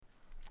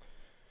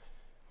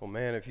Well,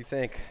 man, if you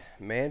think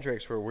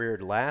mandrakes were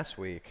weird last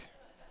week,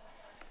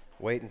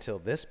 wait until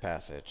this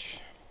passage.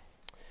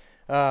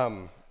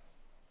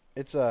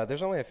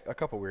 There's only a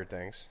couple weird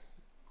things,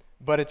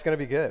 but it's going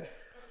to be good.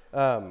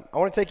 I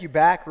want to take you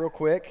back real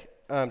quick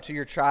to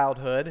your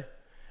childhood.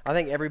 I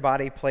think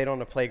everybody played on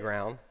the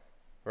playground,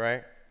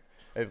 right?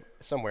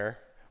 Somewhere.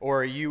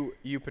 Or you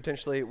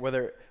potentially,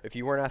 if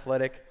you weren't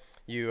athletic,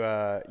 you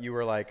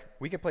were like,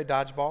 we can play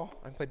dodgeball.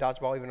 I can play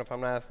dodgeball even if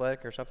I'm not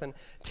athletic or something.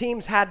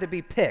 Teams had to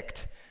be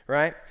picked,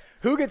 right?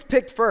 Who gets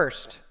picked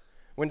first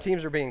when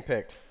teams are being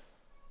picked?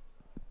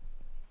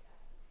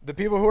 The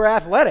people who are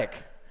athletic,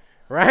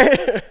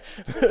 right?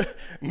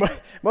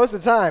 Most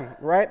of the time,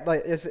 right?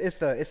 Like it's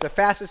the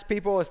fastest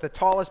people, it's the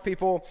tallest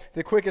people,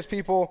 the quickest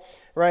people,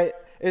 right?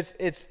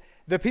 It's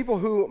the people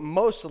who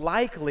most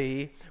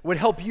likely would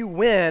help you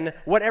win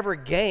whatever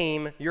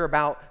game you're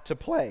about to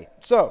play.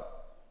 So,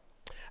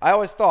 I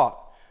always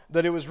thought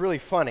that it was really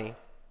funny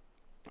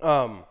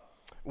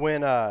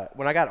when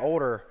I got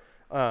older,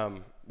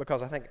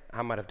 because I think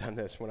I might have done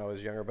this when I was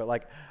younger, but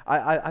like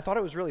I thought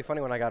it was really funny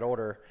when I got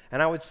older,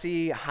 and I would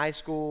see high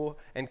school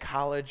and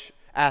college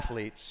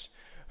athletes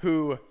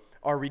who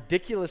are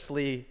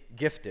ridiculously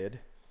gifted,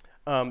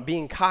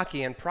 being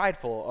cocky and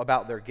prideful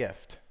about their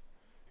gift.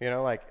 You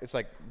know, like it's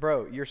like,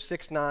 bro, you're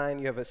 6'9",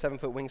 you have a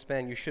 7-foot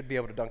wingspan, you should be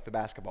able to dunk the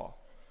basketball.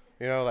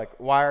 You know, like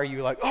why are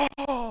you like,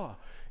 oh,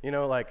 you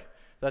know, like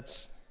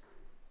it's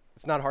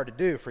not hard to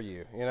do for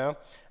you, you know,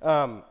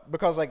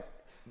 because like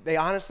they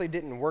honestly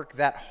didn't work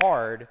that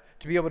hard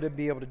to be able to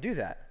do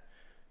that,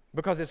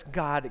 because it's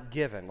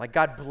God-given. Like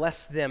God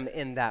blessed them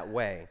in that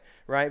way,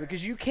 right?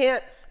 Because you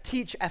can't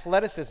teach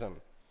athleticism,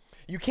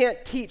 you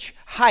can't teach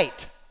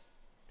height,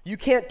 you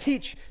can't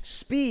teach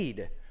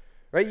speed,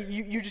 right?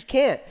 You just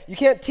can't. You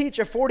can't teach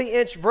a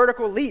 40-inch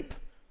vertical leap,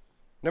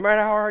 no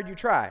matter how hard you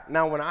try.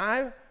 Now, when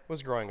I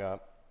was growing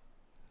up,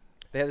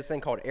 they had this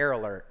thing called Air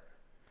Alert.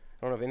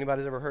 I don't know if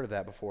anybody's ever heard of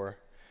that before,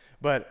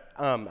 but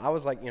I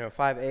was like,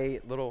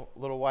 5'8",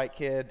 little white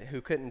kid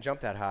who couldn't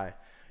jump that high.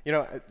 You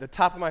know, the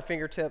top of my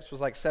fingertips was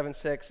like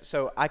 7'6",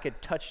 so I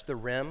could touch the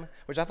rim,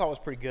 which I thought was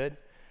pretty good.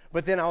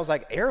 But then I was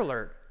like, Air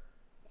Alert,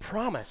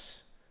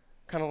 promise,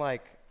 kind of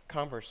like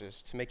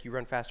Converses to make you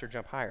run faster,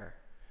 jump higher.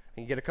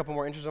 And you get a couple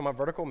more inches on my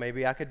vertical,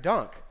 maybe I could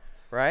dunk,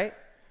 right?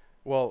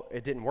 Well,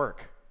 it didn't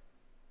work,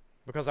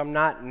 because I'm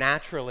not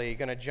naturally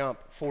going to jump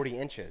 40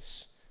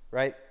 inches,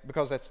 right?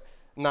 Because that's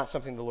not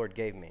something the Lord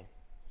gave me.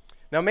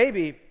 Now,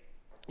 maybe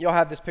you'll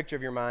have this picture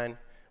of your mind,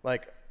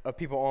 like of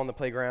people on the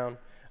playground.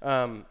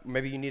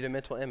 Maybe you need a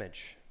mental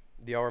image.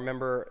 Do y'all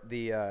remember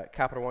the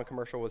Capital One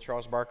commercial with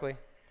Charles Barkley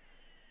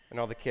and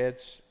all the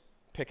kids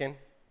picking?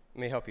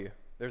 Let me help you.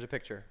 There's a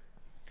picture,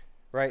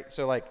 right?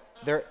 So like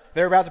they're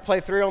about to play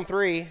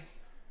 3-on-3,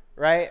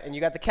 right? And you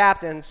got the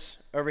captains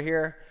over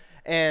here,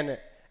 and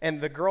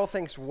the girl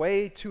thinks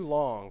way too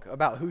long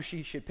about who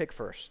she should pick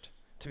first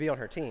to be on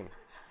her team.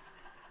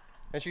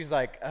 And she's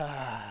like,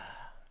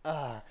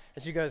 and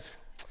she goes,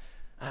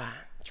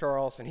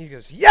 Charles, and he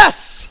goes,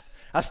 yes,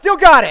 I still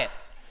got it.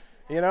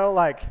 You know,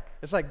 like,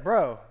 it's like,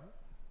 bro,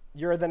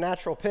 you're the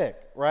natural pick,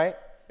 right?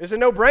 It's a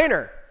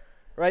no-brainer,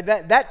 right?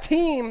 That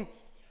team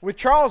with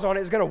Charles on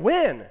it is going to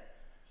win.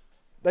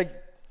 Like,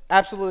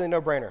 absolutely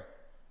no-brainer.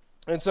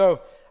 And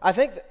so I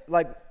think,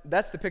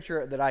 that's the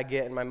picture that I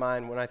get in my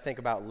mind when I think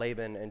about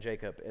Laban and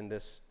Jacob in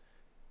this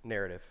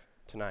narrative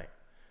tonight.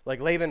 Like,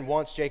 Laban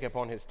wants Jacob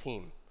on his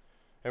team.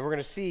 And we're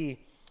going to see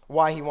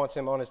why he wants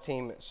him on his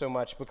team so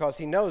much, because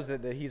he knows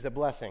that he's a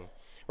blessing,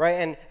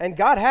 right? And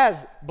God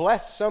has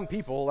blessed some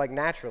people, like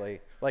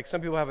naturally. Like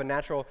some people have a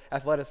natural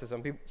athleticism.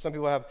 Some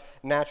people have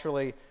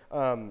naturally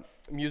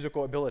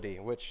musical ability,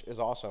 which is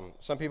awesome.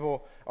 Some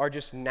people are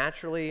just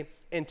naturally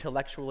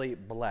intellectually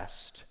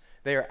blessed.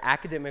 They are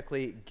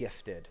academically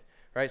gifted,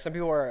 right? Some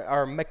people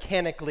are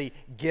mechanically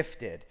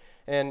gifted.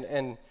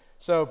 And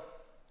so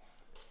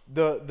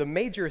the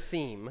major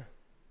theme,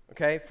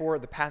 okay, for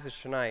the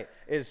passage tonight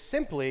is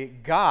simply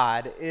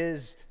God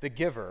is the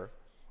giver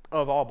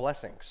of all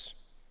blessings.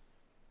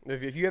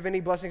 If you have any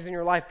blessings in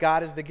your life,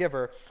 God is the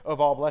giver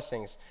of all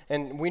blessings.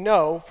 And we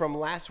know from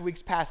last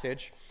week's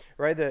passage,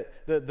 right,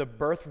 that the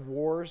birth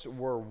wars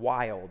were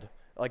wild.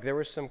 Like there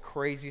was some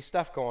crazy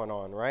stuff going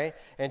on, right?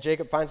 And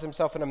Jacob finds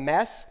himself in a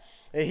mess.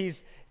 And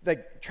he's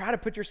like, try to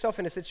put yourself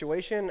in a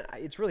situation.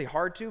 It's really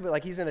hard to, but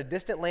like he's in a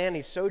distant land.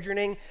 He's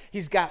sojourning.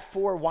 He's got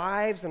 4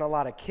 wives and a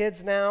lot of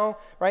kids now,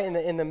 right?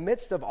 In the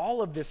midst of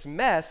all of this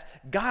mess,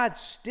 God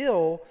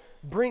still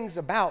brings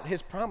about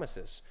his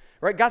promises,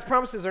 right? God's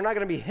promises are not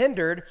going to be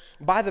hindered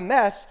by the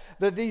mess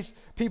that these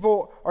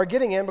people are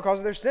getting in because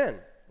of their sin,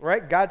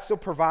 right? God still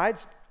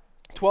provides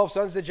 12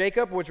 sons to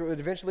Jacob, which would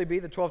eventually be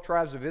the 12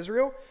 tribes of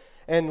Israel.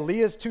 And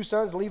Leah's 2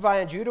 sons, Levi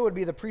and Judah, would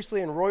be the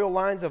priestly and royal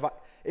lines of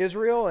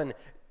Israel. And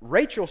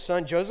Rachel's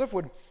son, Joseph,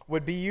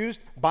 would be used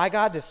by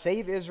God to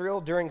save Israel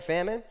during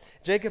famine.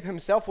 Jacob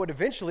himself would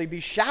eventually be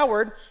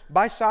showered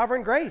by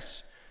sovereign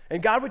grace.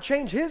 And God would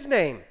change his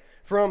name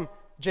from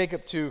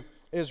Jacob to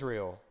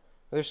Israel.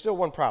 There's still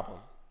one problem.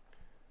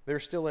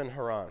 They're still in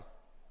Haran.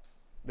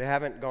 They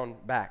haven't gone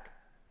back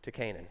to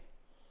Canaan.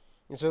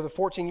 And so the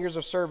 14 years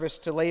of service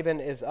to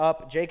Laban is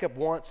up. Jacob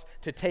wants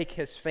to take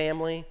his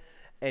family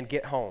and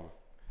get home. All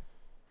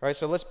right,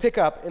 so let's pick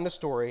up in the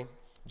story.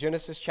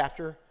 Genesis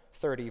chapter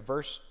 30,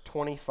 verse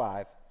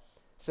 25. It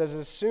says,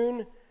 as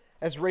soon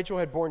as Rachel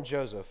had borne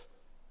Joseph,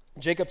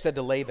 Jacob said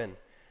to Laban,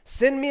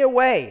 send me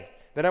away,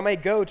 that I may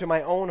go to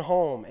my own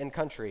home and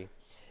country.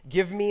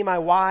 Give me my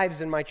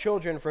wives and my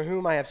children for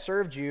whom I have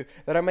served you,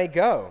 that I may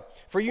go.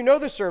 For you know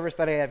the service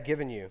that I have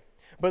given you.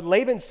 But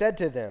Laban said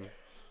to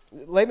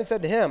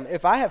him,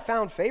 if I have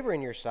found favor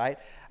in your sight,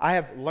 I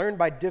have learned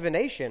by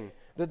divination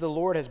that the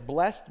Lord has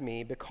blessed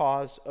me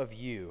because of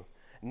you.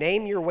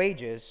 Name your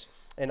wages,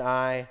 and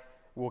I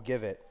will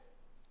give it.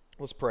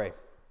 Let's pray.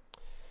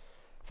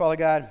 Father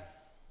God,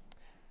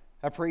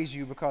 I praise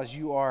you because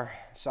you are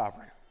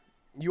sovereign.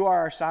 You are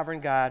our sovereign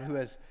God who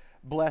has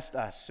blessed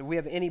us. If we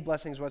have any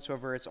blessings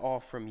whatsoever, it's all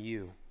from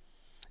you.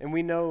 And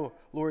we know,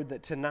 Lord,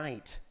 that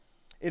tonight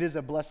it is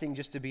a blessing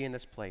just to be in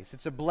this place.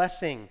 It's a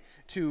blessing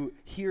to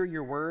hear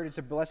your word. It's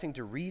a blessing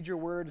to read your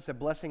word. It's a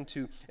blessing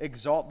to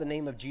exalt the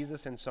name of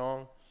Jesus in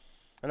song.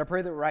 And I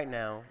pray that right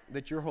now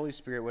that your Holy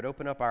Spirit would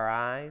open up our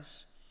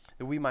eyes,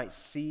 that we might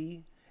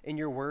see in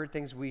your word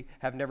things we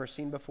have never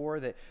seen before,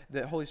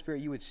 that Holy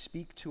Spirit, you would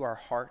speak to our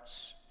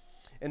hearts,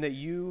 and that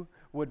you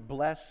would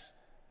bless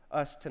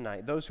us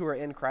tonight. Those who are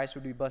in Christ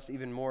would be blessed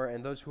even more,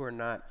 and those who are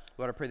not,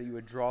 Lord, I pray that you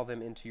would draw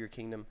them into your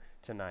kingdom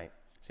tonight.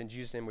 It's in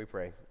Jesus' name we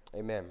pray.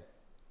 Amen.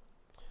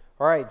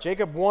 All right,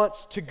 Jacob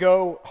wants to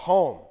go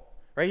home.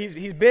 Right?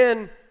 He's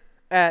been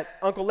at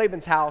Uncle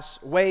Laban's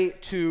house way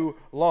too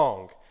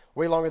long.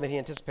 Way longer than he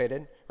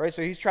anticipated, right?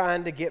 So he's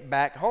trying to get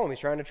back home. He's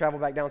trying to travel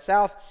back down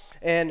south,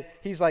 and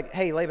he's like,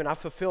 hey, Laban, I've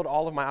fulfilled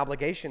all of my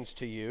obligations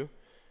to you,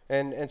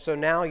 and so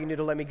now you need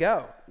to let me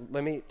go.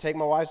 Let me take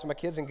my wives and my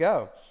kids and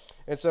go.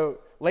 And so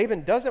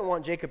Laban doesn't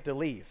want Jacob to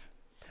leave,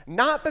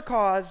 not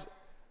because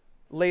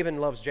Laban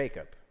loves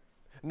Jacob,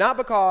 not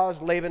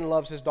because Laban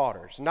loves his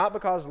daughters, not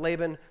because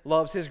Laban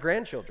loves his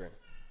grandchildren,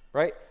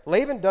 right?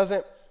 Laban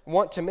doesn't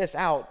want to miss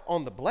out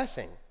on the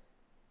blessing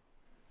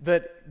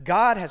that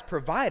God has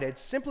provided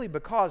simply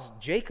because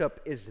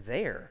Jacob is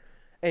there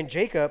and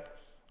Jacob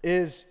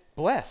is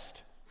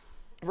blessed.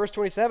 Verse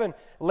 27,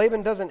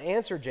 Laban doesn't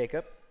answer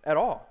Jacob at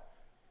all,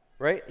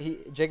 right?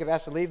 Jacob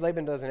asks to leave.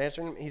 Laban doesn't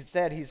answer him. He's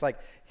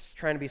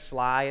trying to be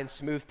sly and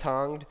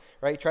smooth-tongued,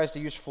 right? He tries to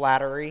use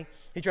flattery.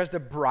 He tries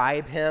to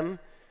bribe him.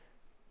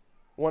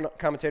 One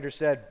commentator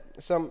said,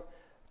 some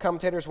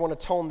commentators want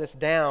to tone this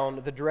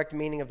down, the direct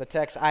meaning of the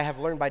text, I have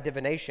learned by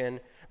divination,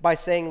 by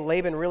saying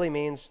Laban really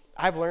means,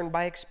 I've learned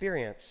by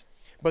experience.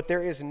 But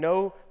there is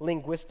no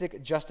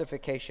linguistic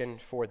justification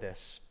for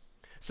this.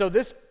 So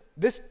this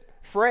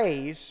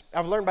phrase,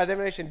 I've learned by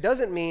divination,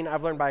 doesn't mean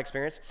I've learned by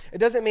experience. It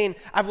doesn't mean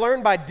I've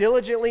learned by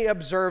diligently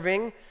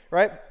observing,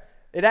 right?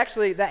 It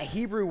actually, that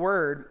Hebrew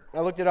word, I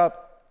looked it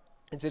up.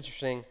 It's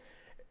interesting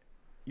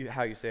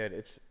how you say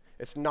it.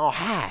 It's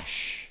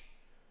nahash.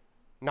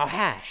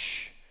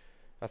 Nahash.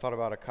 I thought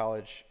about a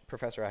college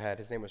professor I had.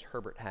 His name was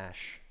Herbert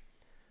Hash.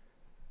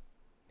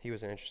 He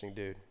was an interesting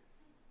dude.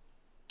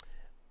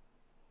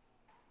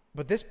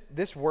 But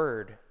this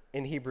word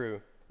in Hebrew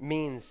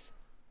means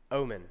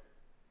omen,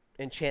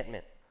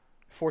 enchantment,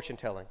 fortune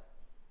telling.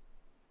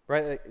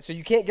 Right? So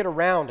you can't get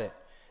around it.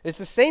 It's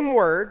the same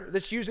word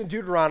that's used in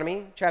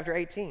Deuteronomy chapter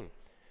 18.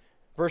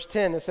 Verse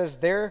 10, it says,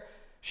 there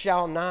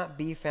shall not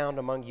be found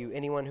among you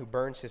anyone who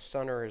burns his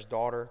son or his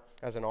daughter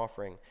as an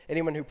offering,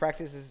 anyone who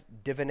practices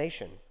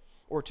divination,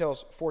 or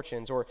tells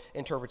fortunes, or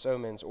interprets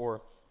omens,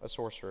 or a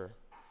sorcerer.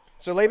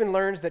 So Laban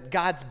learns that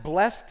God's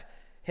blessed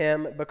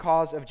him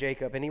because of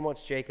Jacob, and he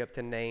wants Jacob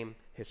to name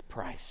his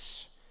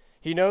price.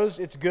 He knows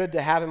it's good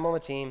to have him on the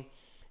team.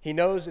 He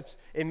knows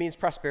it means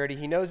prosperity.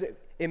 He knows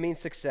it means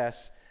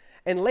success.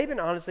 And Laban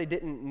honestly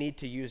didn't need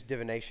to use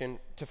divination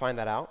to find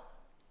that out,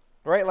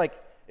 right? Like,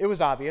 it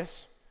was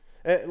obvious.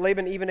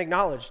 Laban even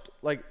acknowledged,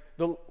 like,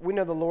 we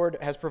know the Lord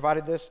has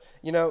provided this,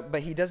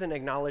 but he doesn't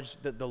acknowledge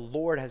that the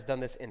Lord has done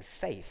this in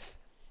faith.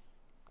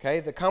 Okay,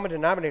 the common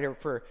denominator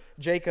for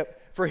Jacob,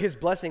 for his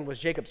blessing, was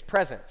Jacob's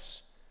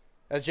presence,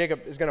 as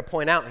Jacob is going to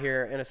point out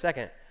here in a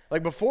second.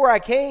 Like, before I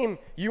came,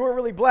 you weren't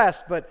really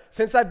blessed, but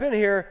since I've been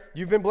here,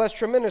 you've been blessed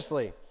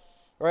tremendously,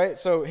 right?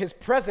 So his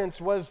presence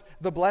was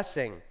the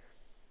blessing,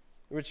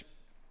 which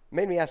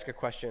made me ask a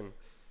question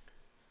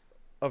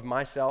of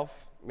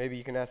myself. Maybe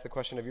you can ask the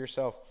question of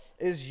yourself.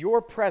 Is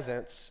your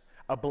presence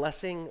a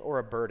blessing or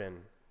a burden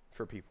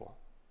for people?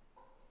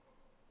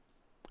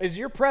 Is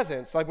your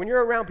presence, like when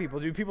you're around people,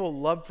 do people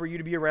love for you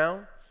to be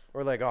around?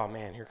 Or like, oh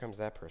man, here comes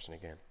that person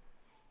again.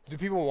 Do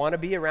people want to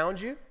be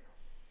around you?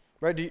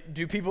 Right?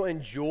 Do people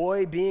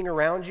enjoy being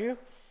around you?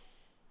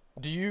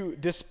 Do you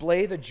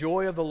display the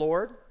joy of the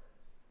Lord?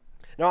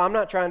 Now, I'm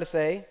not trying to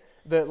say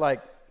that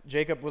like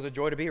Jacob was a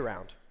joy to be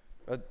around.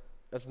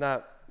 That's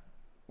not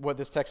what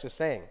this text is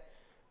saying.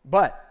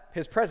 But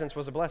his presence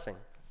was a blessing.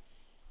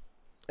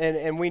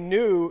 And we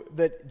knew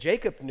that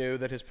Jacob knew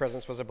that his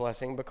presence was a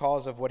blessing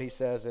because of what he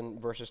says in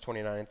verses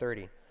 29 and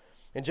 30.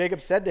 And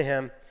Jacob said to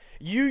him,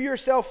 you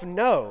yourself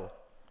know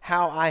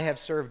how I have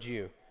served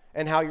you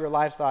and how your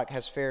livestock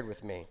has fared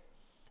with me.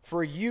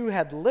 For you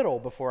had little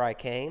before I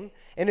came,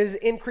 and it has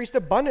increased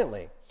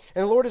abundantly.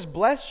 And the Lord has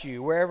blessed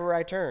you wherever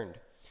I turned.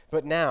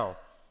 But now,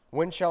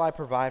 when shall I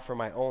provide for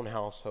my own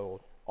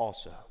household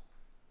also?"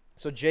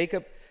 So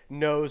Jacob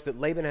knows that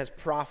Laban has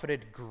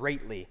profited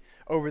greatly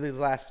over these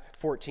last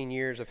 14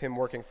 years of him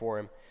working for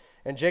him.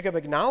 And Jacob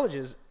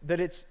acknowledges that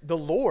it's the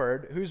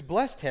Lord who's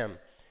blessed him,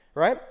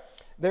 right?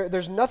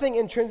 There's nothing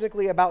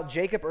intrinsically about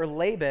Jacob or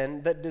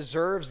Laban that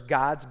deserves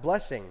God's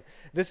blessing.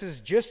 This is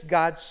just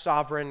God's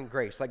sovereign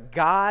grace. Like,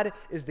 God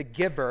is the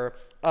giver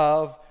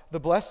of the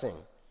blessing.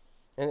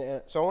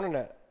 And so I wanted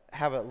to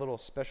have a little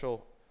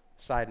special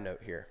side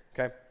note here,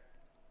 okay?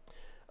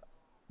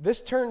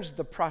 This turns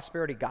the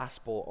prosperity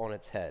gospel on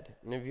its head.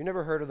 And if you've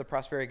never heard of the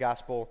prosperity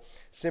gospel,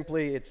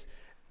 simply it's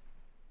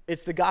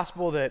the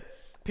gospel that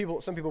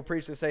some people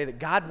preach to say that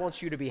God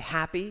wants you to be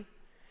happy,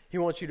 He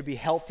wants you to be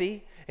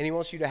healthy, and He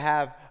wants you to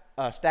have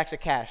stacks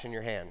of cash in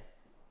your hand.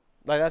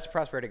 Like, that's the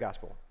prosperity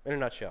gospel in a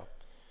nutshell,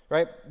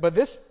 right? But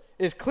this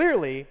is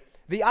clearly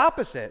the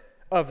opposite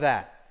of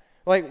that.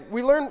 Like,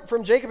 we learn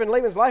from Jacob and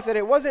Laban's life that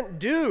it wasn't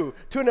due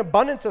to an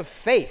abundance of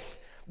faith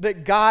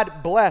that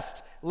God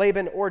blessed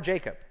Laban or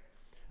Jacob,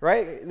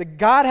 right?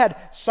 God had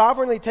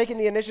sovereignly taken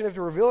the initiative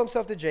to reveal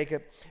Himself to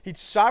Jacob. He'd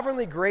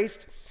sovereignly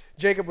graced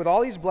Jacob with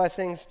all these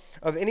blessings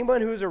of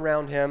anyone who was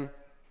around him.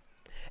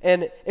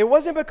 And it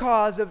wasn't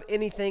because of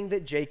anything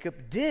that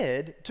Jacob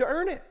did to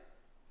earn it.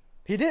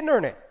 He didn't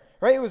earn it,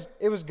 right?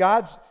 It was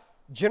God's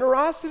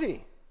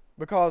generosity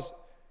because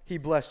He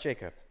blessed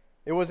Jacob.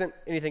 It wasn't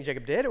anything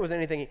Jacob did. It wasn't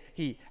anything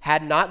he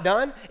had not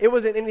done. It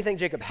wasn't anything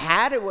Jacob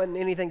had. It wasn't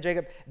anything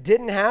Jacob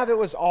didn't have. It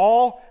was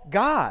all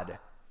God.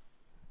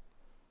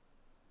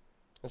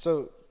 And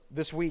so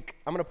this week,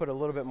 I'm going to put a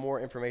little bit more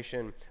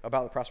information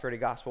about the prosperity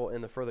gospel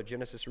in the further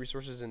Genesis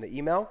resources in the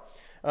email.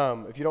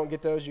 If you don't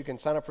get those, you can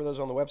sign up for those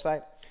on the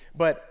website.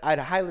 But I'd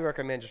highly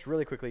recommend, just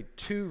really quickly,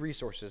 2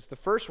 resources. The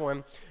first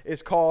one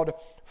is called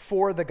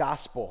For the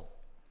Gospel.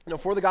 You know,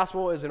 For the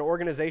Gospel is an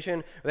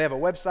organization. They have a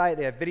website,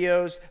 they have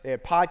videos, they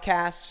have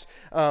podcasts.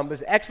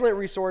 It's an excellent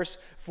resource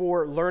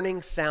for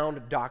learning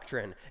sound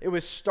doctrine. It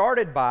was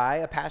started by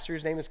a pastor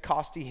whose name is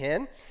Costi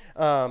Hinn.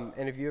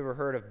 And if you ever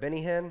heard of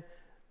Benny Hinn,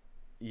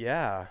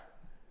 yeah,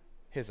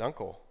 his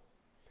uncle.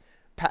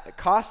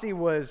 Costi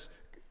was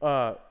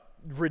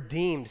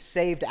redeemed,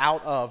 saved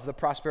out of the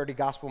prosperity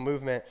gospel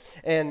movement,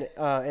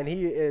 and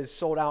he is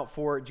sold out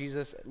for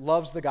Jesus,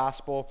 loves the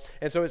gospel,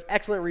 and so it's an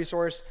excellent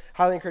resource.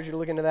 Highly encourage you to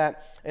look into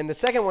that. And the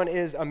second one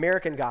is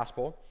American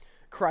Gospel,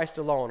 Christ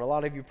Alone. A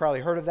lot of you probably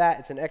heard of that.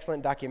 It's an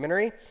excellent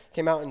documentary.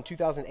 Came out in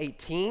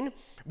 2018,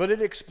 but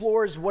it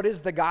explores what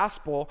is the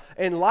gospel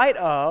in light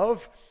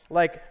of,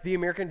 like, the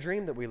American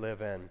dream that we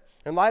live in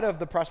light of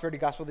the prosperity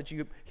gospel that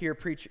you hear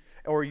preach,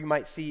 or you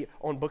might see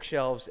on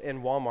bookshelves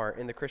in Walmart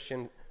in the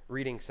Christian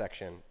reading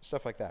section,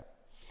 stuff like that.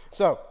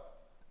 So,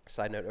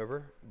 side note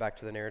over, back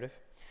to the narrative.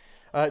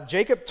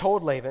 Jacob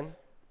told Laban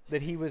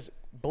that he was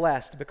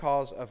blessed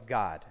because of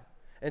God.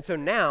 And so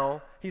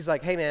now he's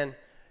like, hey man,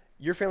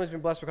 your family's been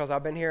blessed because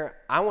I've been here.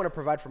 I want to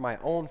provide for my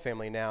own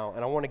family now,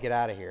 and I want to get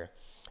out of here.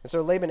 And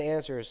so Laban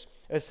answers,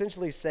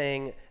 essentially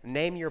saying,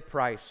 name your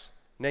price,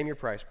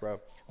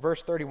 bro.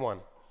 Verse 31.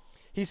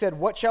 He said,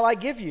 what shall I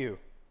give you?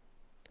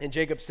 And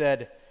Jacob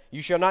said,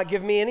 you shall not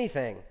give me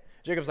anything.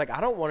 Jacob's like, I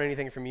don't want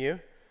anything from you.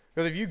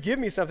 Because if you give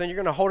me something, you're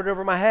going to hold it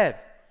over my head.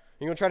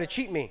 You're going to try to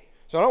cheat me.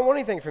 So I don't want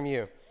anything from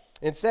you.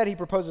 Instead, he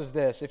proposes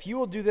this. If you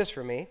will do this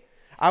for me,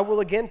 I will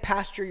again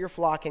pasture your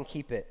flock and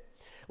keep it.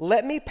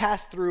 Let me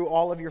pass through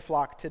all of your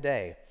flock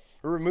today,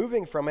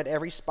 removing from it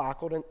every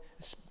speckled and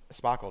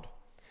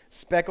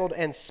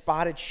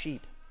spotted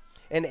sheep,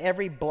 and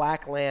every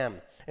black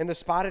lamb, and the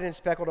spotted and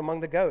speckled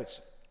among the goats,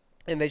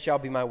 and they shall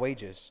be my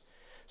wages.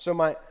 So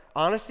my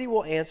honesty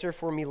will answer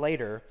for me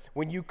later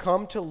when you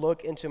come to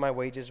look into my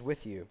wages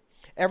with you.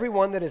 Every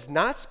one that is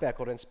not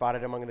speckled and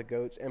spotted among the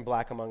goats and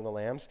black among the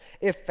lambs,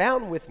 if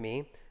found with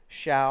me,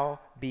 shall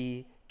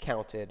be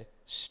counted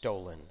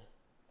stolen.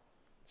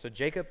 So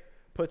Jacob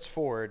puts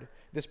forward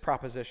this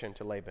proposition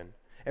to Laban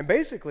and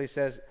basically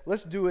says,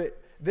 let's do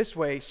it this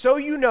way so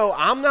you know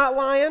I'm not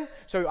lying,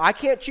 so I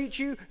can't cheat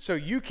you, so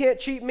you can't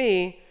cheat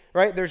me,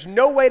 right? There's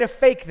no way to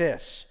fake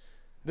this.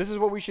 This is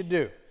what we should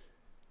do.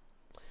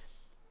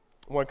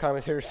 One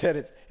commentator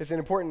said it's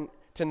important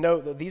to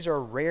note that these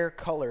are rare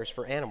colors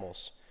for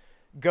animals.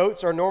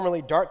 Goats are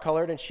normally dark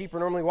colored and sheep are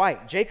normally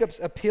white. Jacob's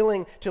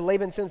appealing to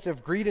Laban's sense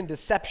of greed and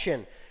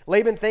deception.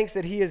 Laban thinks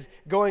that he is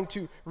going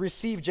to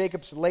receive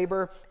Jacob's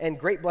labor and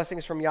great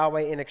blessings from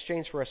Yahweh in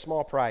exchange for a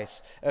small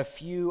price, a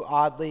few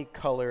oddly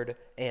colored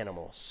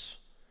animals.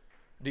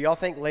 Do y'all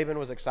think Laban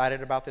was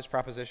excited about this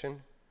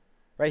proposition?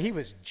 Right? He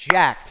was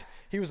jacked.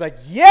 He was like,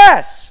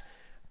 yes,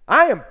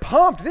 I am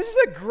pumped. This is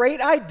a great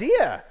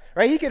idea.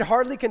 Right? He could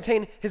hardly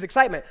contain his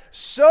excitement.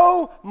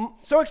 So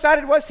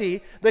excited was he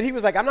that he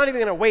was like, I'm not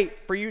even going to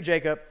wait for you,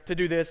 Jacob, to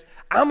do this.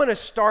 I'm going to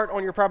start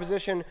on your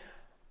proposition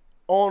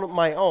on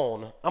my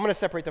own. I'm going to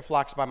separate the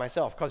flocks by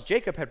myself, because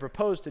Jacob had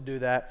proposed to do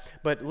that,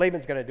 but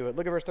Laban's going to do it.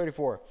 Look at verse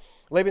 34.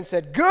 Laban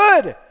said,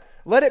 good,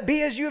 let it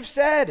be as you have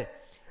said.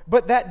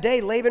 But that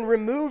day Laban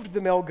removed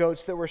the male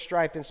goats that were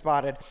striped and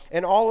spotted,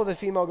 and all of the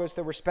female goats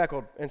that were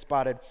speckled and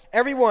spotted,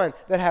 every one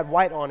that had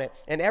white on it,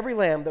 and every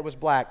lamb that was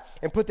black,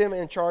 and put them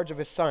in charge of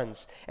his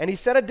sons. And he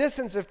set a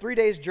distance of 3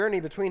 days' journey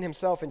between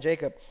himself and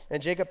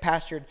Jacob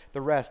pastured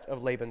the rest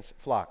of Laban's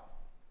flock.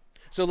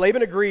 So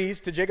Laban agrees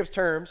to Jacob's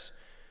terms,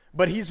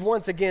 but he's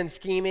once again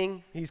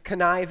scheming, he's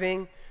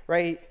conniving,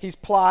 right? He's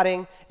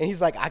plotting, and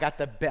he's like, I got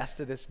the best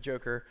of this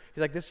joker.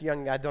 He's like, this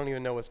young guy don't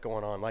even know what's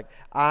going on. Like,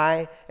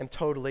 I am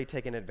totally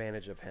taking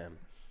advantage of him,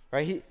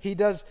 right? He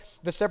does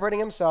the separating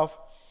himself,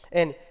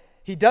 and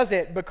he does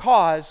it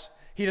because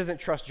he doesn't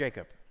trust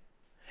Jacob.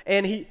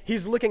 And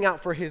he's looking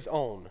out for his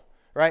own,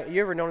 right?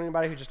 You ever known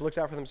anybody who just looks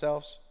out for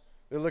themselves?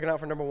 They're looking out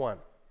for number one.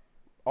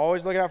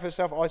 Always looking out for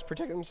himself, always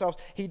protecting themselves.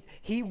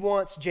 He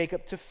wants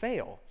Jacob to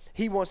fail.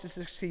 He wants to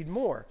succeed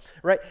more,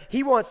 right?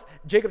 He wants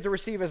Jacob to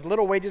receive as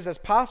little wages as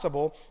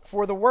possible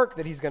for the work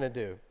that he's going to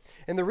do.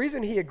 And the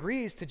reason he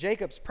agrees to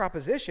Jacob's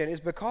proposition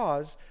is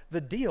because the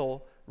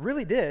deal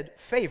really did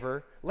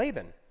favor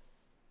Laban.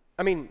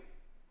 I mean,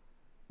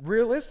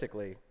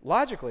 realistically,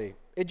 logically,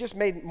 it just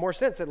made more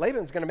sense that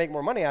Laban's going to make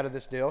more money out of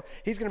this deal.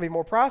 He's going to be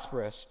more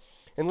prosperous.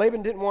 And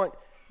Laban didn't want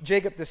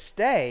Jacob to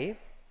stay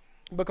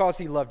because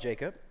he loved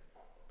Jacob.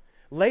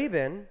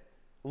 Laban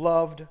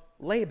loved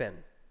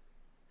Laban.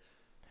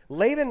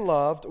 Laban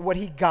loved what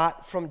he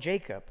got from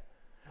Jacob.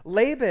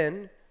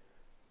 Laban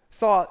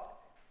thought,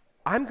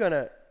 I'm going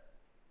to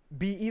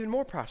be even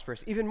more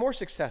prosperous, even more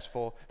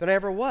successful than I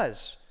ever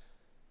was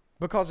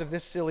because of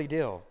this silly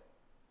deal.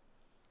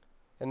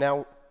 And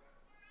now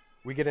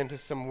we get into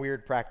some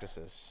weird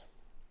practices.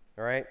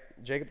 All right?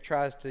 Jacob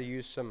tries to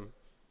use some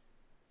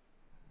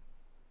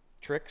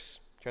tricks,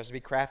 tries to be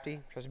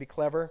crafty, tries to be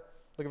clever.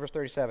 Look at verse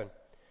 37.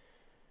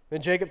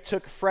 Then Jacob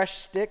took fresh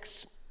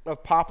sticks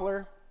of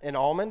poplar and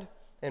almond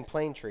and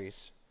plane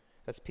trees.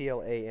 That's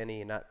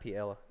Plane, not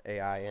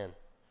Plain.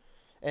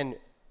 And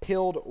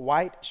peeled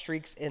white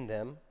streaks in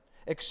them,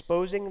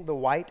 exposing the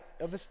white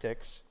of the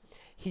sticks.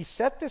 He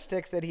set the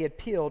sticks that he had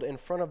peeled in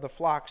front of the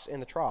flocks in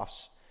the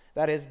troughs,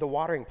 that is, the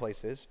watering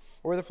places,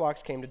 where the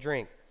flocks came to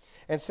drink.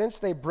 And since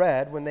they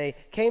bred when they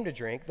came to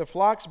drink, the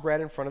flocks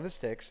bred in front of the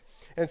sticks,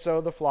 and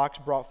so the flocks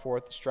brought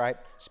forth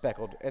striped,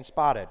 speckled, and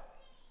spotted.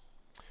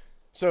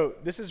 So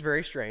this is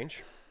very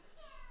strange,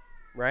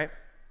 right?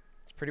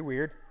 It's pretty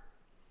weird.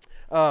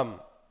 Do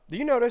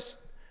you notice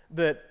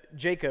that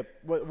Jacob,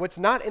 what's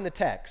not in the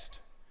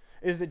text,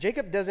 is that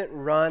Jacob doesn't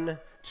run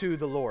to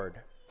the Lord.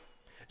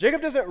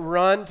 Jacob doesn't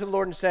run to the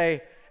Lord and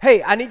say,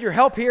 hey, I need your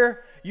help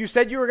here. You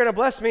said you were going to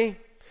bless me.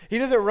 He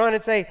doesn't run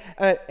and say,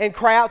 and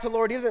cry out to the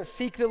Lord. He doesn't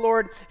seek the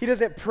Lord. He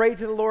doesn't pray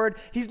to the Lord.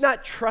 He's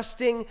not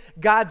trusting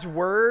God's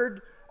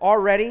word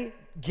already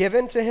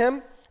given to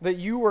him that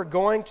you were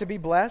going to be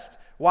blessed.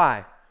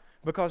 Why?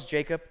 Because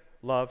Jacob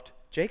loved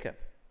Jacob.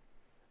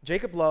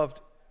 Jacob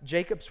loved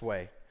Jacob's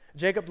way.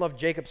 Jacob loved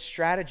Jacob's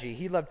strategy.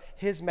 He loved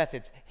his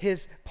methods,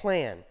 his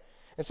plan.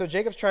 And so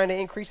Jacob's trying to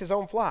increase his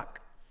own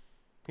flock.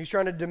 He's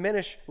trying to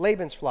diminish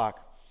Laban's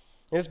flock.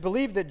 And it's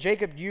believed that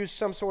Jacob used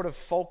some sort of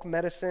folk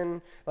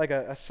medicine, like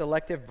a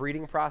selective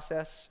breeding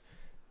process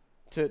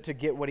to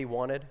get what he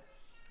wanted.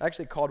 I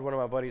actually called one of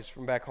my buddies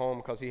from back home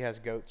because he has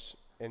goats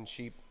and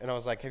sheep. And I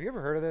was like, have you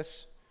ever heard of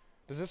this?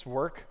 Does this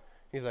work?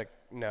 He's like,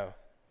 no.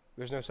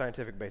 There's no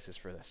scientific basis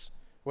for this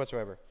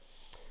whatsoever.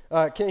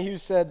 Kent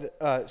Hughes said,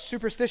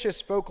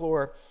 superstitious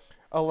folklore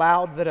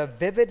allowed that a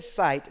vivid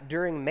sight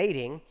during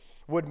mating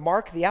would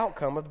mark the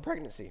outcome of the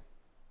pregnancy.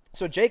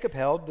 So Jacob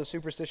held the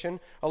superstition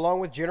along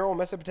with general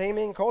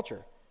Mesopotamian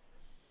culture.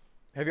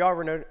 Have you all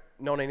ever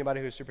known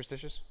anybody who's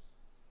superstitious?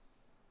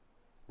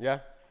 Yeah?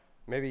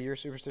 Maybe you're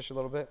superstitious a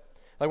little bit?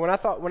 Like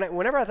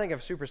whenever I think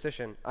of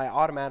superstition, I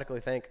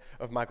automatically think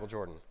of Michael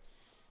Jordan.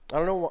 I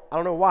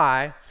don't know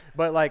why,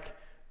 but like,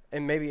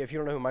 and maybe if you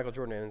don't know who Michael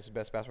Jordan is, he's the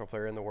best basketball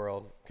player in the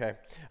world, okay?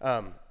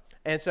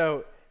 And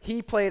so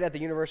he played at the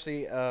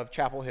University of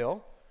Chapel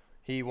Hill.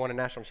 He won a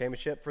national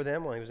championship for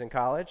them when he was in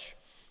college,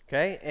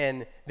 okay?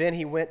 And then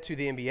he went to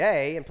the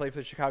NBA and played for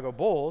the Chicago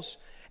Bulls.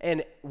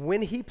 And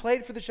when he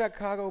played for the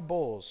Chicago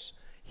Bulls,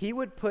 he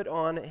would put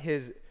on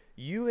his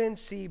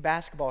UNC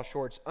basketball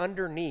shorts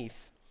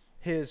underneath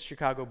his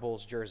Chicago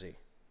Bulls jersey.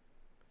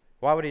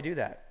 Why would he do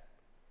that?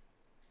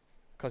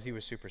 Because he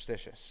was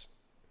superstitious.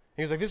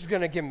 He was like, this is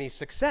going to give me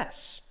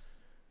success.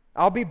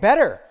 I'll be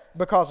better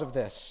because of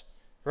this,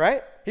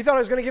 right? He thought it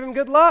was going to give him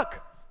good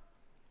luck.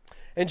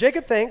 And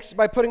Jacob thinks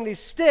by putting these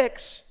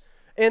sticks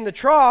in the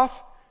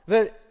trough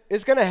that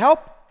it's going to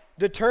help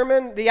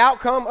determine the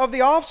outcome of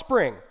the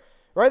offspring,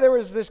 right? There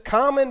was this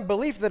common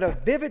belief that a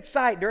vivid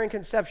sight during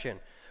conception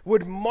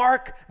would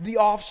mark the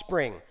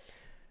offspring.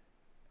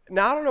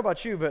 Now, I don't know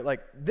about you, but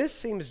like this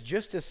seems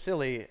just as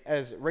silly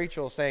as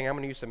Rachel saying, I'm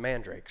going to use some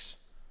mandrakes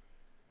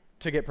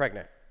to get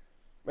pregnant.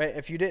 Right?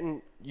 If you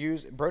didn't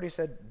Brody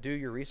said do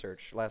your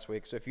research last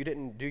week, so if you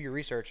didn't do your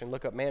research and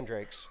look up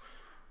mandrakes,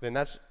 then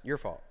that's your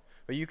fault.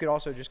 But you could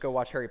also just go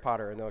watch Harry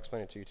Potter and they'll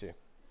explain it to you too.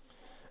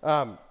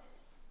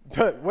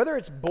 But whether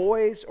it's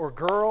boys or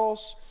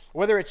girls,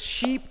 whether it's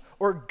sheep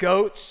or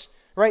goats,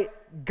 right?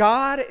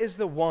 God is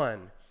the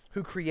one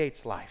who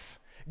creates life.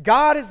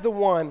 God is the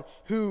one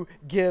who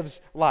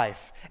gives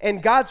life.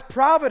 And God's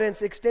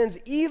providence extends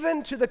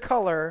even to the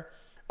color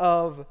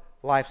of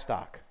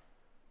livestock.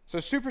 So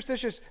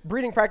superstitious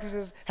breeding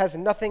practices has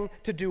nothing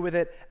to do with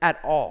it at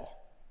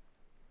all.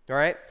 All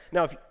right?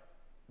 Now,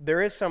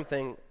 there is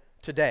something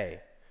today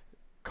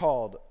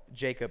called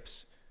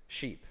Jacob's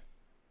sheep.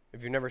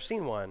 If you've never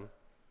seen one,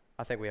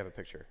 I think we have a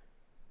picture.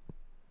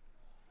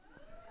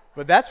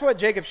 But that's what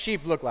Jacob's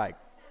sheep look like.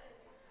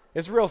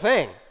 It's a real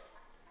thing.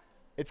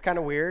 It's kind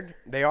of weird.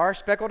 They are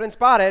speckled and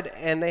spotted,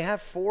 and they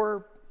have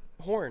 4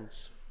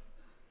 horns.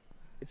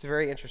 It's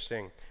very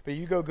interesting. But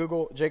you go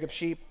Google Jacob's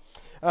sheep.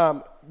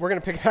 We're going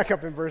to pick it back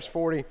up in verse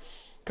 40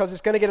 because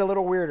it's going to get a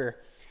little weirder.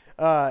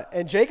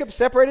 And Jacob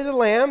separated the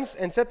lambs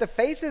and set the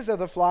faces of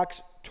the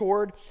flocks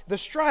toward the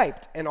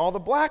striped and all the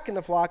black in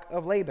the flock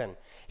of Laban.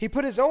 He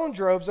put his own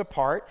droves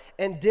apart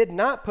and did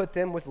not put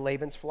them with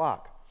Laban's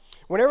flock.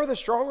 Whenever the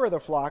stronger of the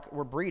flock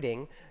were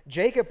breeding,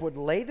 Jacob would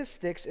lay the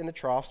sticks in the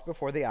troughs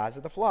before the eyes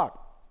of the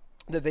flock,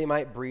 that they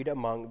might breed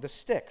among the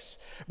sticks.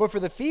 But for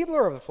the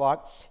feebler of the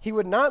flock, he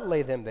would not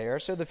lay them there,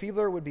 so the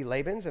feebler would be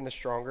Laban's and the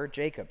stronger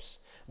Jacob's.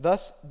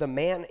 Thus the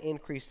man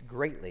increased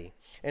greatly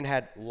and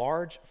had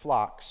large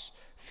flocks,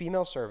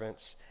 female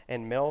servants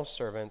and male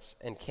servants,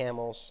 and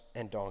camels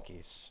and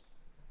donkeys.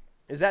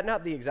 Is that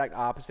not the exact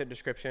opposite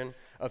description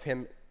of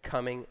him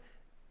coming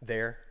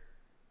there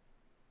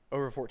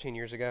over 14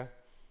 years ago?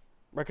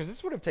 Right, because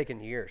this would have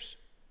taken years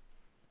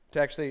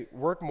to actually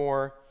work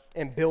more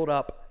and build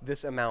up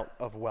this amount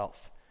of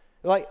wealth.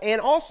 And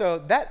also,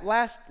 that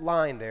last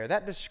line there,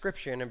 that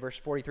description in verse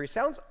 43,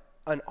 sounds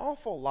an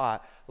awful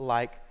lot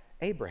like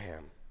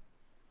Abraham.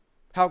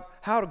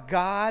 How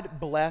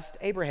God blessed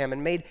Abraham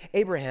and made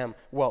Abraham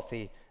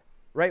wealthy.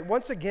 Right?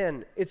 Once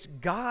again, it's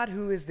God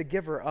who is the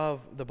giver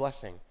of the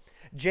blessing.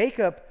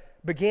 Jacob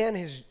began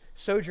his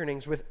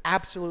sojournings with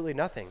absolutely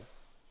nothing.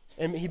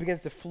 And he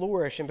begins to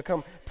flourish and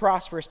become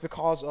prosperous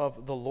because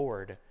of the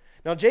Lord.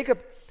 Now, Jacob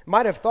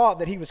might have thought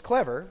that he was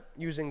clever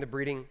using the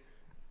breeding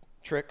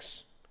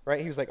tricks,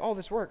 right? He was like, oh,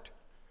 this worked.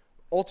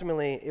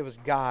 Ultimately, it was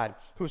God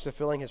who was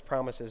fulfilling his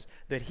promises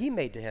that he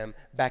made to him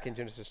back in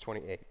Genesis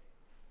 28.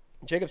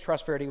 Jacob's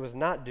prosperity was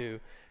not due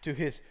to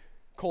his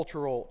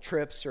cultural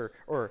trips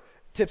or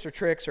tips or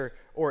tricks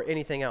or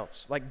anything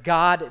else. Like,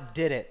 God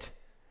did it.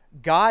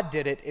 God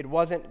did it. It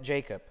wasn't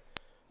Jacob.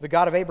 The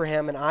God of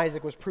Abraham and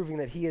Isaac was proving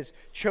that he is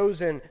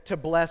chosen to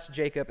bless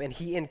Jacob, and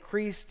he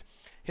increased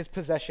his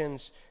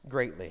possessions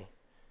greatly.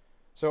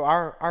 So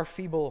our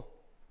feeble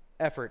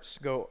efforts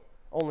go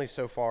only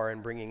so far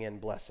in bringing in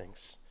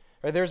blessings.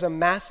 Right? There's a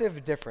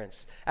massive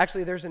difference.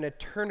 Actually, there's an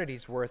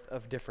eternity's worth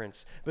of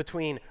difference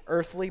between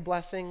earthly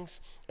blessings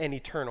and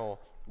eternal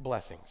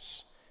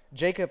blessings.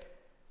 Jacob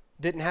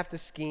didn't have to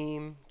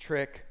scheme,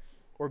 trick,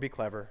 or be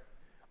clever.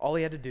 All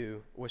he had to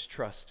do was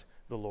trust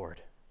the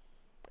Lord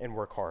and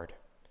work hard.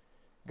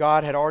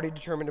 God had already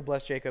determined to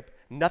bless Jacob.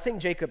 Nothing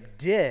Jacob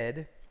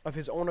did of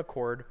his own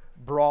accord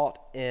brought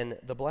in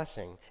the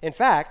blessing. In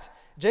fact,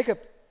 Jacob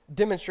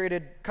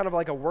demonstrated kind of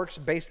like a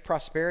works-based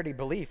prosperity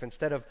belief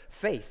instead of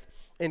faith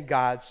in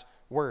God's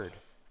word.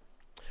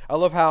 I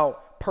love how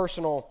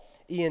personal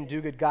Ian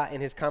Duguid got in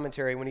his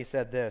commentary when he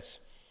said this: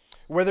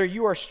 whether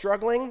you are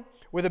struggling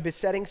with a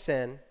besetting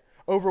sin,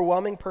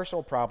 overwhelming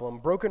personal problem,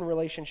 broken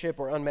relationship,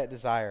 or unmet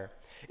desire,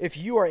 if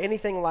you are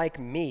anything like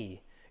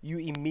me, you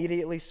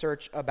immediately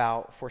search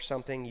about for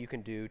something you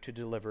can do to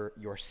deliver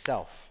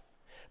yourself.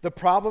 The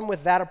problem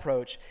with that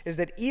approach is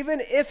that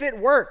even if it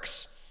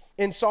works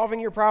in solving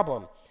your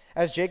problem,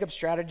 as Jacob's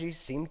strategies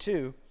seem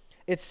to,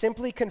 it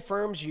simply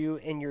confirms you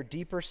in your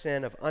deeper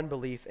sin of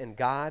unbelief in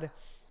God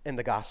and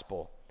the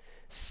gospel.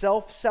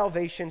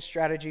 Self-salvation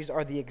strategies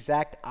are the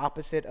exact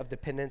opposite of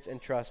dependence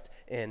and trust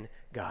in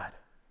God.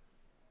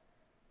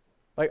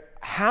 Like,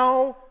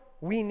 how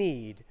we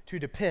need to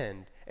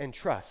depend and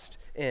trust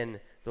in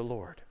the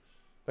Lord.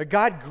 But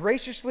God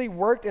graciously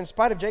worked in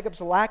spite of Jacob's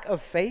lack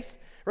of faith.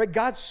 Right?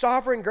 God's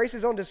sovereign grace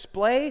is on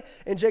display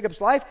in Jacob's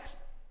life.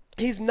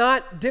 He's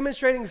not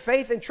demonstrating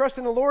faith and trust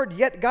in the Lord,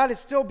 yet God is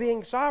still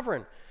being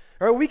sovereign.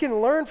 Right? We can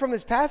learn from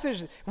this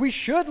passage, we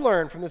should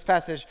learn from this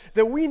passage,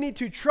 that we need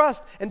to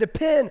trust and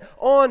depend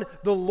on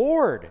the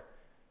Lord.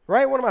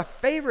 Right? One of my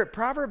favorite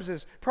Proverbs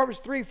is Proverbs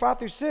 3, 5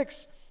 through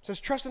 6. It says,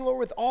 trust in the Lord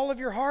with all of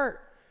your heart.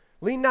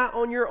 Lean not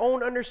on your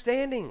own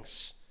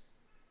understandings.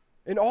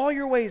 In all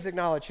your ways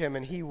acknowledge him,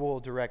 and he will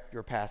direct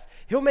your path.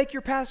 He'll make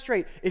your path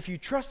straight if you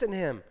trust in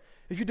him,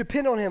 if you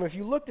depend on him, if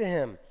you look to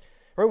him.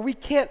 Right? We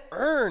can't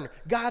earn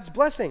God's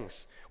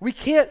blessings. We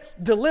can't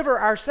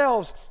deliver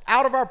ourselves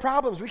out of our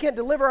problems. We can't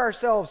deliver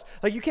ourselves.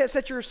 Like, you can't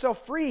set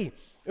yourself free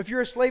if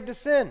you're a slave to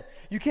sin.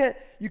 You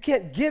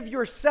can't give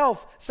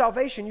yourself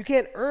salvation. You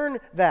can't earn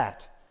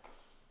that.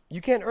 You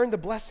can't earn the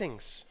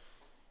blessings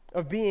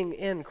of being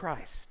in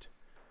Christ.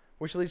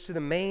 Which leads to the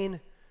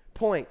main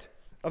point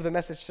of the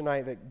message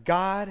tonight, that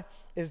God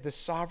is the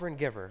sovereign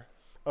giver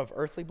of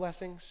earthly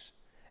blessings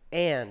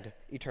and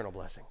eternal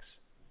blessings.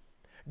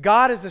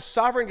 God is the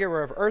sovereign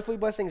giver of earthly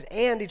blessings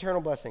and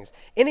eternal blessings.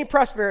 Any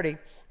prosperity,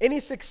 any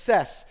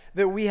success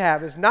that we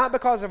have is not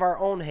because of our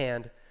own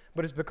hand,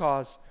 but it's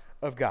because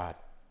of God.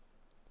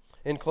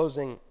 In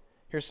closing,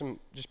 here's some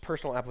just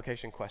personal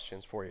application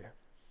questions for you.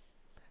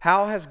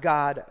 How has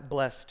God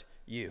blessed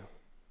you?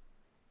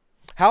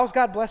 How has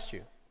God blessed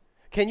you?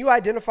 Can you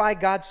identify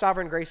God's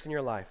sovereign grace in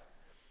your life?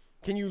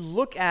 Can you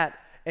look at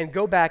and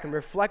go back and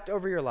reflect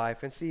over your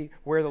life and see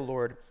where the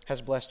Lord has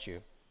blessed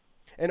you?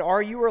 And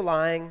are you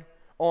relying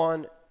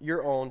on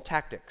your own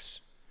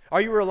tactics?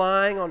 Are you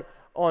relying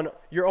on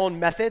your own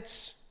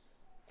methods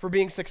for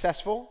being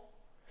successful?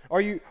 Are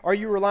you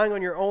relying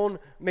on your own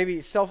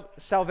maybe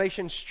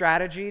salvation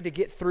strategy to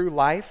get through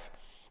life?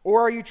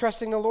 Or are you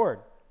trusting the Lord?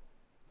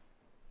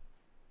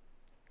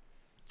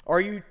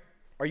 Are you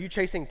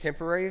chasing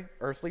temporary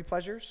earthly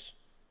pleasures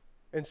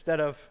instead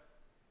of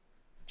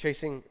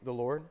chasing the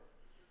Lord?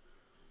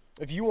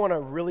 If you want a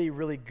really,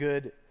 really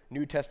good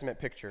New Testament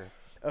picture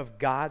of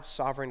God's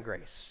sovereign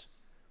grace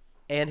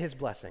and his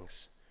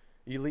blessings,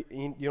 you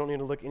don't need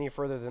to look any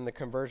further than the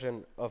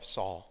conversion of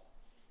Saul.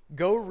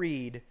 Go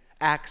read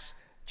Acts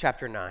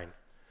chapter 9.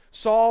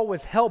 Saul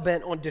was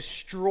hell-bent on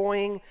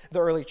destroying the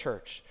early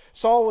church.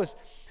 Saul was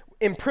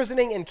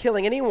imprisoning and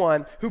killing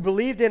anyone who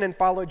believed in and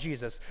followed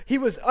Jesus. He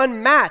was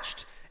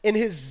unmatched in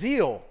his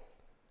zeal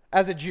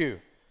as a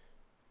Jew.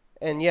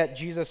 And yet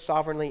Jesus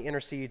sovereignly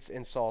intercedes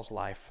in Saul's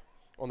life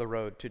on the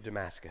road to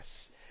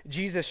Damascus.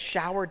 Jesus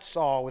showered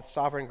Saul with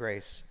sovereign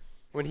grace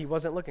when he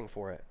wasn't looking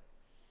for it.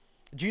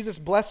 Jesus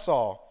blessed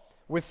Saul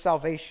with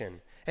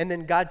salvation. And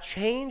then God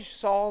changed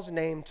Saul's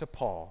name to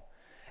Paul.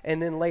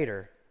 And then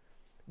later,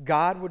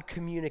 God would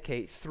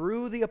communicate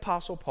through the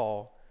Apostle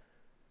Paul,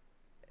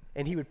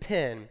 and he would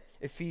pen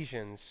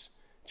Ephesians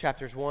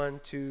chapters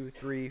 1, 2,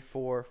 3,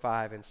 4,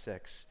 5, and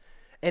 6.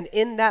 And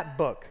in that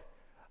book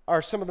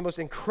are some of the most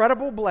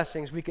incredible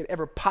blessings we could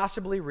ever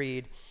possibly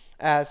read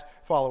as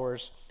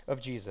followers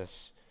of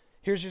Jesus.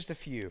 Here's just a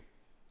few.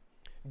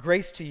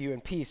 Grace to you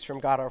and peace from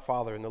God our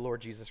Father and the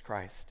Lord Jesus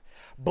Christ.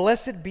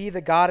 Blessed be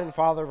the God and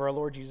Father of our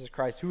Lord Jesus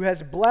Christ, who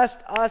has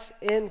blessed us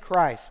in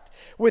Christ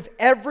with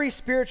every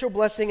spiritual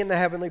blessing in the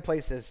heavenly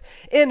places.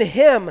 In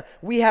him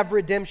we have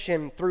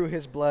redemption through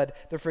his blood,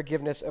 the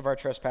forgiveness of our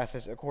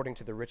trespasses according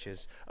to the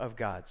riches of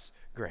God's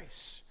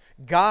grace.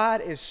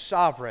 God is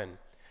sovereign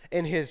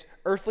in his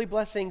earthly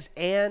blessings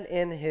and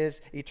in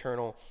his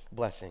eternal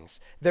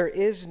blessings. There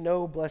is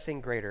no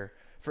blessing greater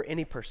for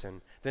any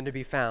person than to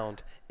be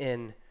found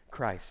in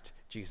Christ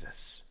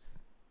Jesus.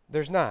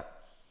 There's not.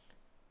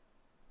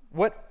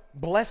 What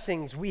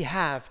blessings we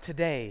have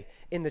today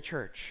in the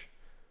church,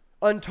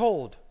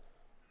 untold.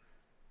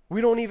 We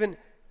don't even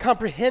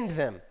comprehend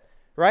them,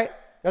 right?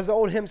 As the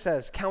old hymn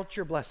says, count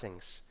your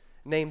blessings,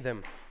 name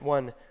them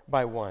one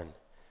by one.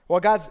 Well,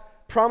 God's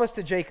promise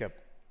to Jacob,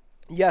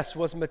 yes,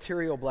 was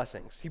material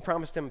blessings. He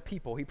promised him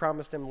people. He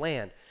promised him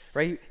land,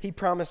 right? He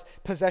promised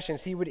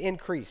possessions. He would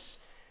increase.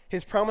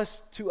 His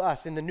promise to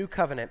us in the new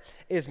covenant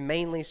is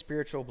mainly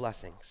spiritual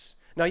blessings.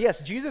 Now, yes,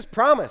 Jesus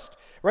promised,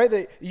 right,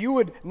 that you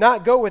would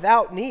not go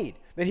without need,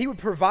 that he would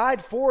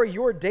provide for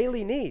your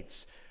daily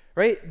needs,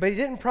 right? But he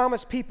didn't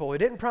promise people. He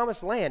didn't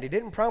promise land. He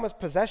didn't promise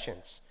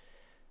possessions.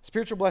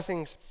 Spiritual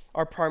blessings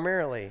are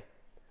primarily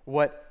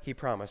what he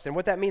promised. And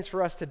what that means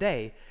for us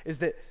today is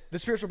that the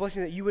spiritual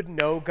blessing that you would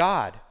know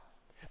God,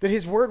 that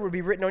his word would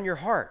be written on your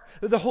heart,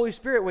 that the Holy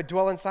Spirit would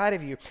dwell inside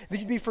of you, that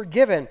you'd be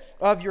forgiven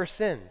of your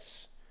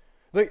sins.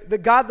 The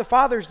God the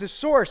Father is the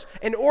source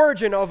and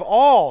origin of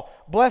all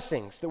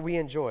blessings that we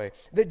enjoy.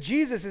 That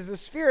Jesus is the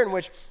sphere in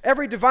which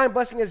every divine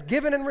blessing is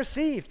given and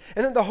received.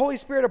 And that the Holy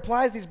Spirit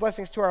applies these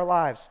blessings to our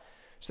lives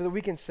so that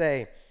we can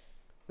say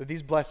that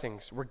these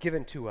blessings were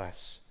given to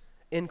us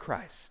in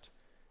Christ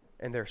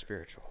and they're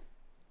spiritual.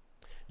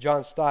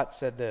 John Stott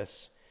said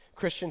this: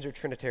 Christians are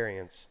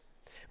Trinitarians.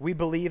 We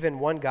believe in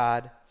one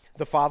God,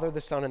 the Father,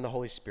 the Son, and the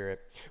Holy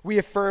Spirit. We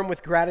affirm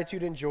with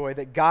gratitude and joy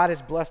that God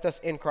has blessed us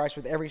in Christ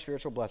with every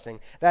spiritual blessing.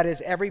 That is,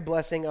 every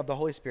blessing of the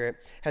Holy Spirit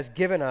has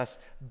given us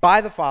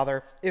by the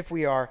Father if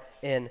we are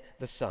in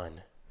the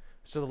Son.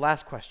 So the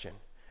last question,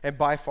 and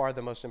by far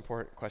the most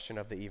important question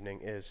of the evening,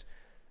 is,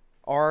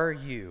 are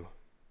you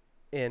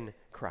in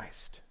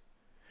Christ?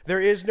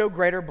 There is no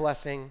greater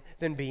blessing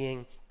than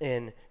being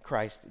in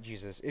Christ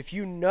Jesus. If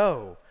you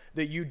know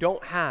that you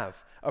don't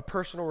have a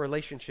personal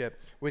relationship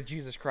with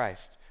Jesus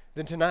Christ,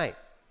 then tonight,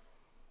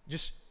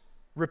 just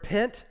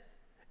repent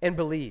and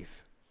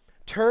believe.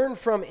 Turn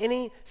from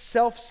any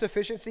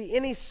self-sufficiency,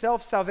 any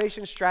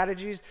self-salvation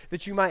strategies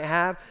that you might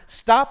have.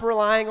 Stop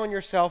relying on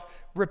yourself.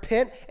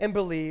 Repent and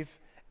believe,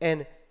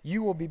 and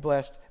you will be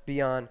blessed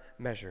beyond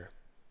measure.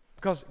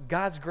 Because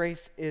God's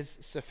grace is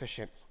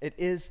sufficient. It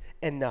is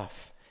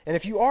enough. And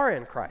if you are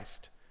in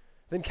Christ,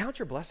 then count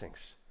your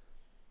blessings.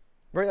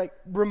 Right? Like,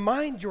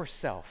 remind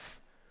yourself.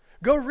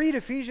 Go read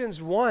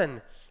Ephesians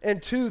 1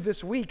 and 2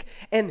 this week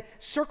and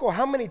circle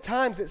how many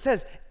times it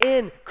says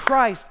in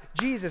Christ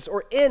Jesus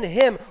or in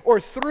him or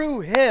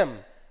through him.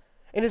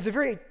 And it's a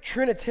very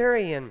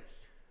Trinitarian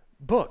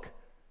book.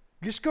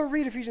 Just go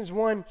read Ephesians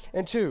 1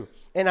 and 2.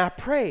 And I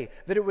pray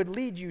that it would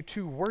lead you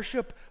to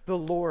worship the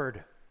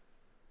Lord.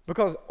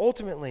 Because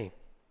ultimately,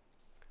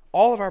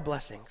 all of our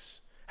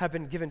blessings have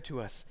been given to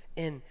us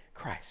in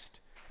Christ.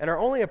 And our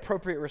only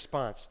appropriate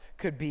response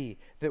could be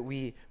that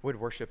we would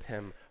worship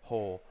him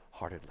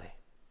wholeheartedly.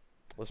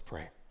 Let's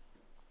pray.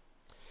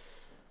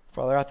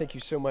 Father, I thank you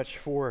so much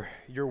for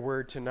your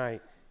word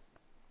tonight.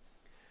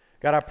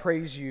 God, I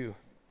praise you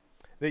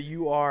that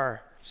you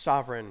are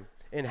sovereign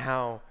in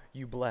how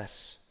you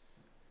bless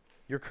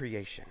your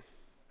creation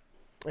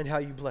and how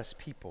you bless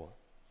people.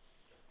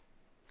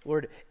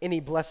 Lord, any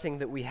blessing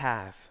that we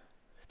have,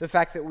 the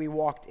fact that we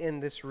walked in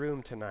this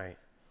room tonight,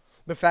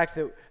 the fact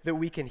that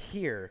we can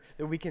hear,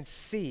 that we can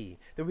see,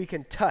 that we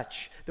can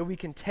touch, that we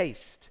can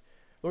taste,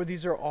 Lord,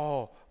 these are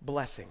all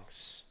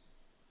blessings.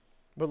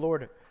 But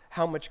Lord,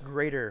 how much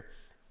greater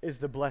is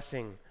the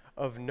blessing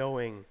of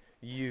knowing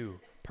you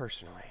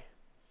personally?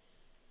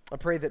 I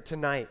pray that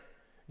tonight,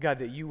 God,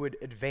 that you would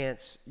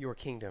advance your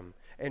kingdom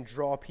and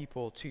draw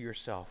people to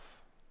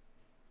yourself.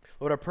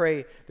 Lord, I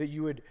pray that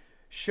you would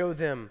show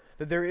them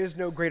that there is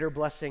no greater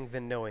blessing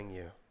than knowing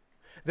you.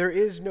 There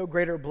is no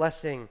greater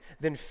blessing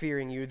than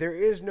fearing you. There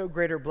is no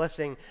greater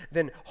blessing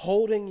than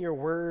holding your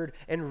word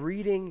and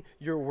reading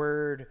your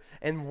word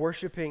and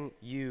worshiping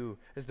you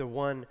as the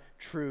one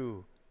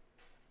true,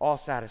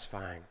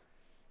 all-satisfying,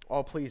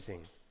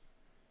 all-pleasing,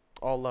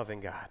 all-loving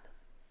God.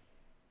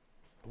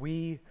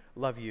 We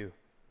love you,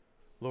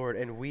 Lord,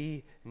 and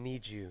we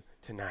need you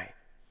tonight.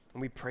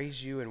 And we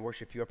praise you and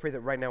worship you. I pray that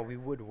right now we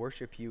would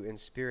worship you in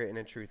spirit and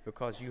in truth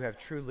because you have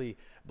truly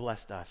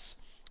blessed us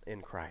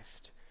in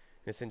Christ.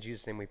 And it's in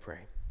Jesus' name we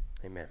pray.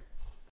 Amen.